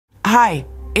Hi,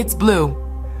 it's Blue.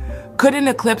 Could an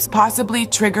eclipse possibly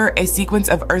trigger a sequence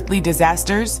of earthly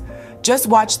disasters? Just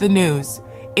watch the news.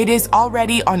 It is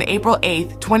already on April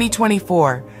 8th,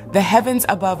 2024. The heavens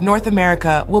above North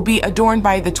America will be adorned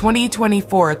by the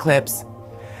 2024 eclipse.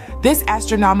 This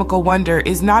astronomical wonder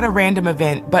is not a random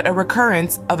event, but a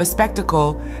recurrence of a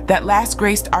spectacle that last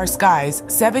graced our skies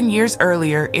 7 years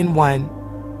earlier in one.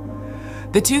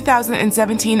 The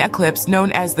 2017 eclipse,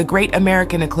 known as the Great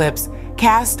American Eclipse,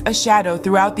 cast a shadow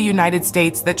throughout the United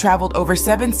States that traveled over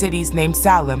 7 cities named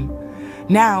Salem.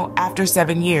 Now, after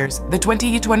 7 years, the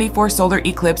 2024 solar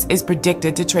eclipse is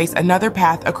predicted to trace another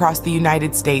path across the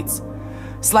United States,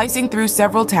 slicing through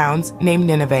several towns named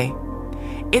Nineveh.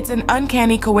 It's an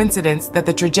uncanny coincidence that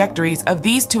the trajectories of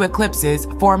these two eclipses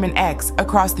form an X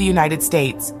across the United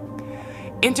States,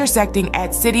 intersecting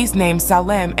at cities named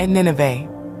Salem and Nineveh.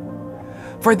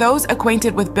 For those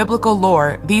acquainted with biblical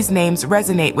lore, these names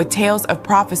resonate with tales of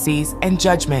prophecies and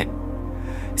judgment.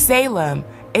 Salem,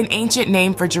 an ancient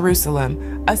name for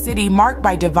Jerusalem, a city marked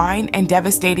by divine and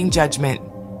devastating judgment.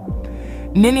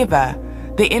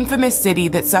 Nineveh, the infamous city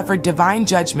that suffered divine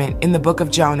judgment in the book of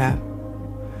Jonah.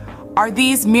 Are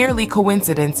these merely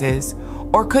coincidences,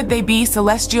 or could they be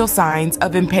celestial signs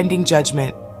of impending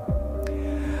judgment?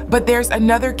 But there's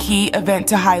another key event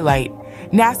to highlight.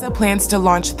 NASA plans to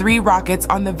launch 3 rockets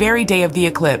on the very day of the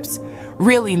eclipse.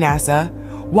 Really, NASA?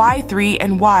 Why 3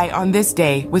 and why on this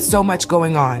day with so much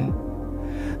going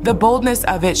on? The boldness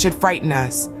of it should frighten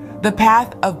us. The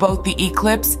path of both the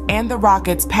eclipse and the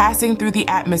rockets passing through the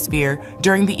atmosphere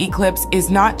during the eclipse is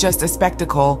not just a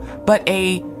spectacle, but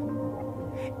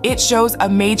it shows a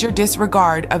major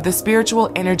disregard of the spiritual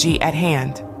energy at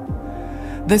hand.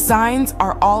 The signs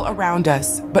are all around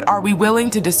us, but are we willing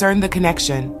to discern the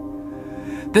connection?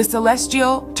 The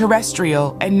celestial,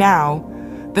 terrestrial, and now,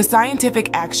 the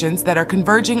scientific actions that are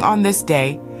converging on this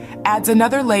day adds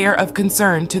another layer of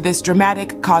concern to this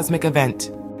dramatic cosmic event.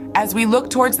 As we look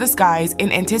towards the skies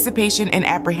in anticipation and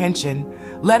apprehension,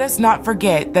 let us not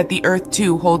forget that the Earth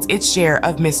too holds its share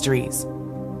of mysteries.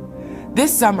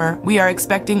 This summer, we are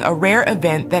expecting a rare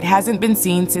event that hasn't been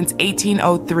seen since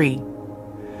 1803.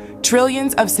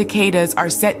 Trillions of cicadas are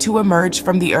set to emerge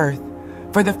from the Earth.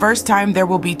 For the first time, there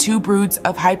will be 2 broods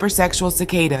of hypersexual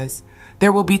cicadas.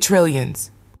 There will be trillions.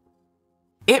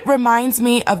 It reminds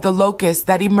me of the locusts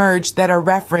that emerged that are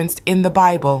referenced in the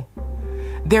Bible.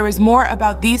 There is more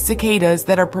about these cicadas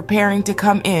that are preparing to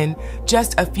come in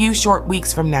just a few short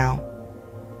weeks from now.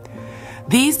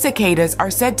 These cicadas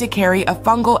are said to carry a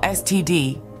fungal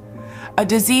STD, a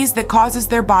disease that causes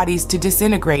their bodies to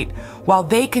disintegrate while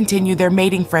they continue their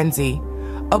mating frenzy,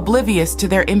 oblivious to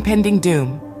their impending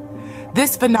doom.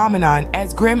 This phenomenon,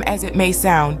 as grim as it may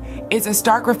sound, is a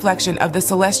stark reflection of the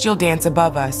celestial dance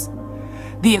above us.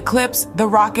 The eclipse, the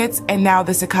rockets, and now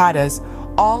the cicadas,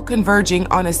 all converging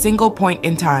on a single point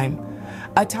in time,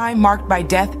 a time marked by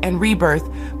death and rebirth,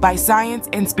 by science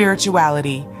and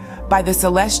spirituality, by the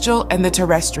celestial and the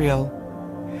terrestrial.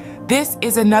 This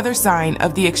is another sign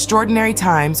of the extraordinary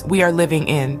times we are living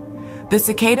in. The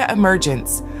cicada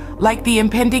emergence, like the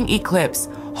impending eclipse,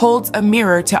 holds a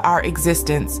mirror to our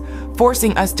existence,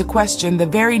 forcing us to question the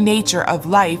very nature of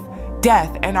life,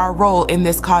 death, and our role in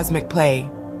this cosmic play.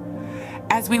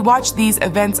 As we watch these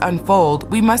events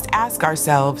unfold, we must ask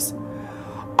ourselves,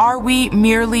 are we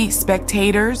merely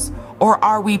spectators, or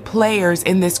are we players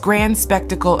in this grand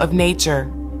spectacle of nature?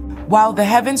 While the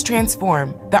heavens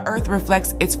transform, the earth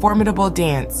reflects its formidable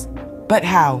dance. But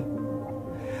how?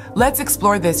 Let's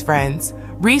explore this, friends.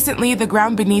 Recently, the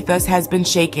ground beneath us has been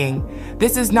shaking.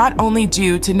 This is not only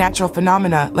due to natural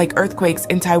phenomena like earthquakes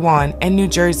in Taiwan and New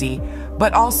Jersey,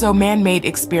 but also man-made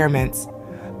experiments.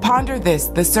 Ponder this,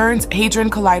 the CERN's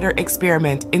Hadron Collider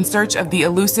experiment in search of the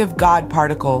elusive God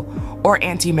particle, or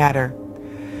antimatter.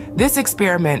 This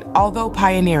experiment, although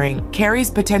pioneering,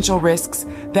 carries potential risks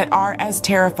that are as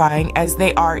terrifying as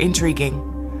they are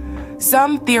intriguing.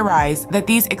 Some theorize that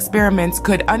these experiments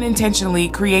could unintentionally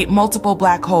create multiple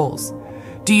black holes.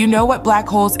 Do you know what black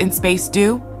holes in space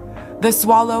do? They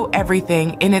swallow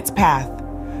everything in its path.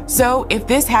 So, if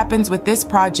this happens with this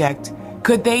project,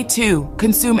 could they too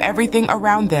consume everything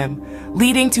around them,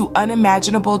 leading to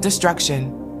unimaginable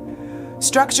destruction?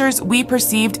 Structures we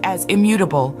perceived as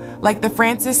immutable, like the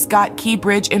Francis Scott Key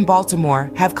Bridge in Baltimore,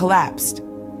 have collapsed.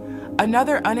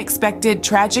 Another unexpected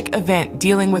tragic event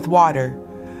dealing with water.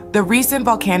 The recent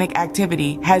volcanic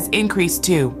activity has increased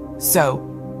too, so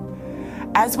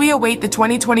as we await the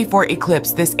 2024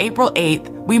 eclipse this April 8th,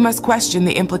 we must question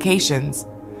the implications.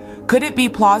 Could it be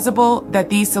plausible that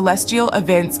these celestial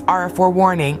events are a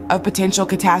forewarning of potential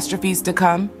catastrophes to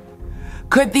come?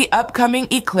 Could the upcoming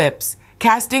eclipse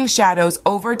casting shadows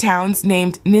over towns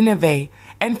named Nineveh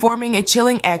and forming a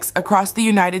chilling X across the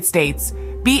United States,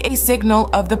 be a signal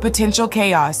of the potential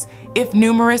chaos if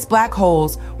numerous black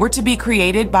holes were to be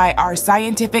created by our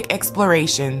scientific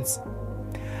explorations.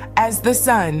 As the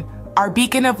sun, our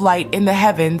beacon of light in the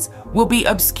heavens, will be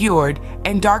obscured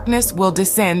and darkness will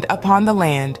descend upon the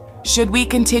land, should we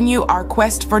continue our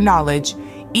quest for knowledge,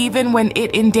 even when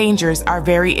it endangers our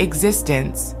very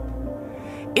existence?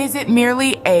 Is it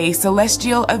merely a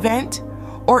celestial event?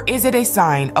 Or is it a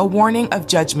sign, a warning of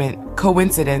judgment,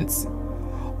 coincidence?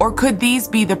 Or could these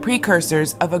be the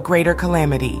precursors of a greater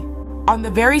calamity? On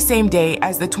the very same day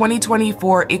as the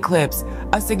 2024 eclipse,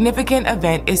 a significant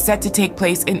event is set to take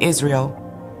place in Israel.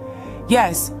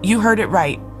 Yes, you heard it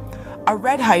right. A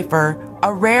red heifer,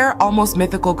 a rare, almost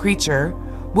mythical creature,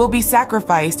 will be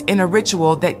sacrificed in a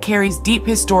ritual that carries deep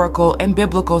historical and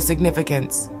biblical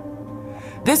significance.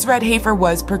 This red heifer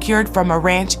was procured from a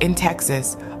ranch in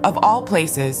Texas, of all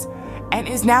places, and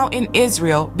is now in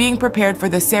Israel being prepared for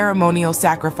the ceremonial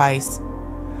sacrifice.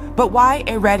 But why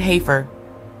a red heifer?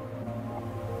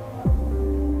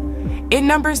 In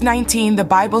Numbers 19, the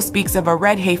Bible speaks of a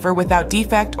red heifer without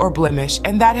defect or blemish,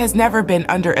 and that has never been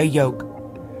under a yoke.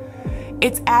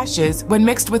 Its ashes, when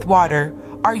mixed with water,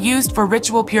 are used for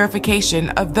ritual purification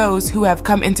of those who have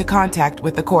come into contact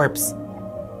with the corpse.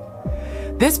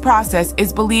 This process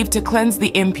is believed to cleanse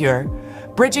the impure,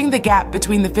 bridging the gap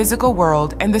between the physical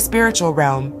world and the spiritual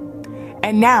realm.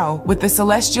 And now, with the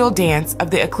celestial dance of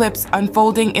the eclipse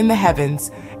unfolding in the heavens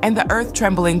and the earth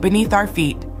trembling beneath our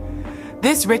feet,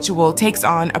 this ritual takes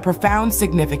on a profound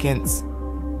significance.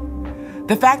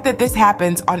 The fact that this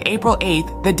happens on April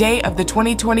 8th, the day of the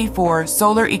 2024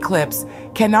 solar eclipse,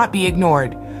 cannot be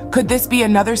ignored. Could this be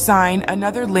another sign,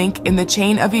 another link in the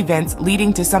chain of events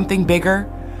leading to something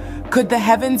bigger? Could the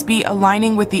heavens be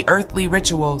aligning with the earthly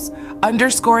rituals,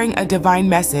 underscoring a divine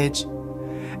message?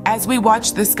 As we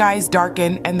watch the skies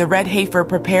darken and the red heifer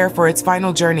prepare for its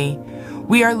final journey,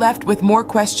 we are left with more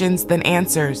questions than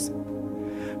answers.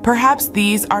 Perhaps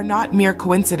these are not mere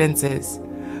coincidences.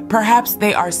 Perhaps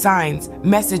they are signs,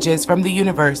 messages from the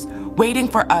universe, waiting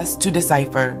for us to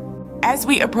decipher. As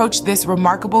we approach this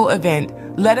remarkable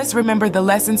event, let us remember the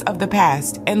lessons of the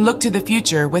past and look to the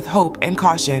future with hope and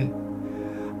caution.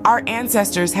 Our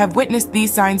ancestors have witnessed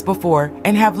these signs before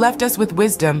and have left us with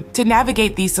wisdom to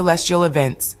navigate these celestial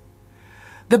events.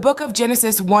 The book of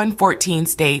Genesis 1:14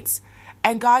 states,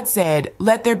 "And God said,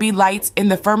 Let there be lights in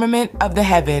the firmament of the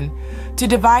heaven, to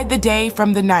divide the day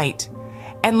from the night,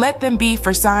 and let them be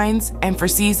for signs and for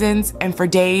seasons and for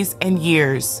days and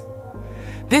years."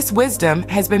 This wisdom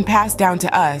has been passed down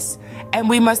to us, and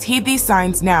we must heed these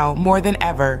signs now more than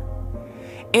ever.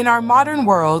 In our modern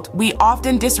world, we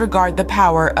often disregard the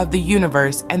power of the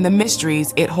universe and the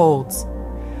mysteries it holds.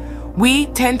 We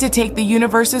tend to take the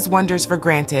universe's wonders for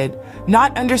granted,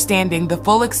 not understanding the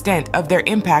full extent of their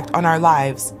impact on our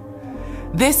lives.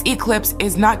 This eclipse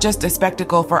is not just a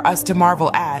spectacle for us to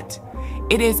marvel at.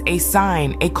 It is a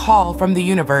sign, a call from the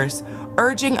universe,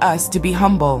 urging us to be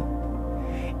humble.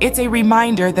 It's a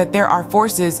reminder that there are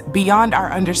forces beyond our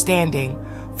understanding,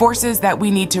 forces that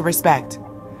we need to respect.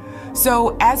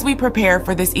 So, as we prepare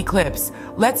for this eclipse,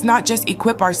 let's not just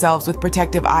equip ourselves with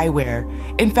protective eyewear.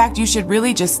 In fact, you should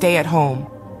really just stay at home.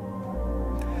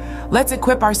 Let's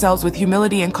equip ourselves with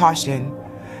humility and caution.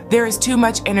 There is too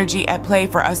much energy at play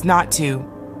for us not to,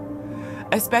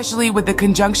 especially with the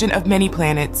conjunction of many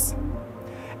planets,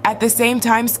 at the same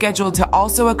time scheduled to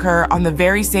also occur on the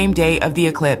very same day of the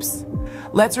eclipse.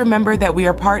 Let's remember that we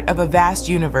are part of a vast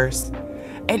universe,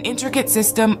 an intricate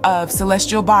system of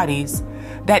celestial bodies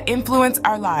that influence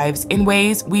our lives in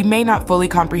ways we may not fully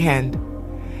comprehend.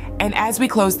 And as we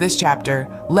close this chapter,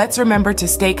 let's remember to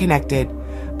stay connected.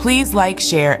 Please like,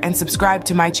 share, and subscribe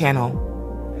to my channel.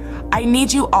 I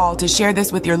need you all to share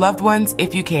this with your loved ones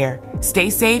if you care. Stay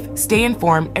safe, stay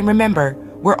informed, and remember,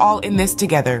 we're all in this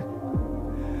together.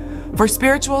 For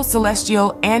spiritual,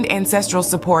 celestial, and ancestral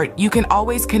support, you can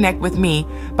always connect with me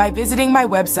by visiting my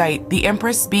website,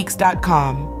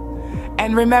 theempressspeaks.com.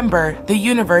 And remember, the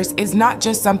universe is not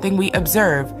just something we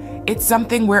observe, it's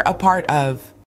something we're a part of.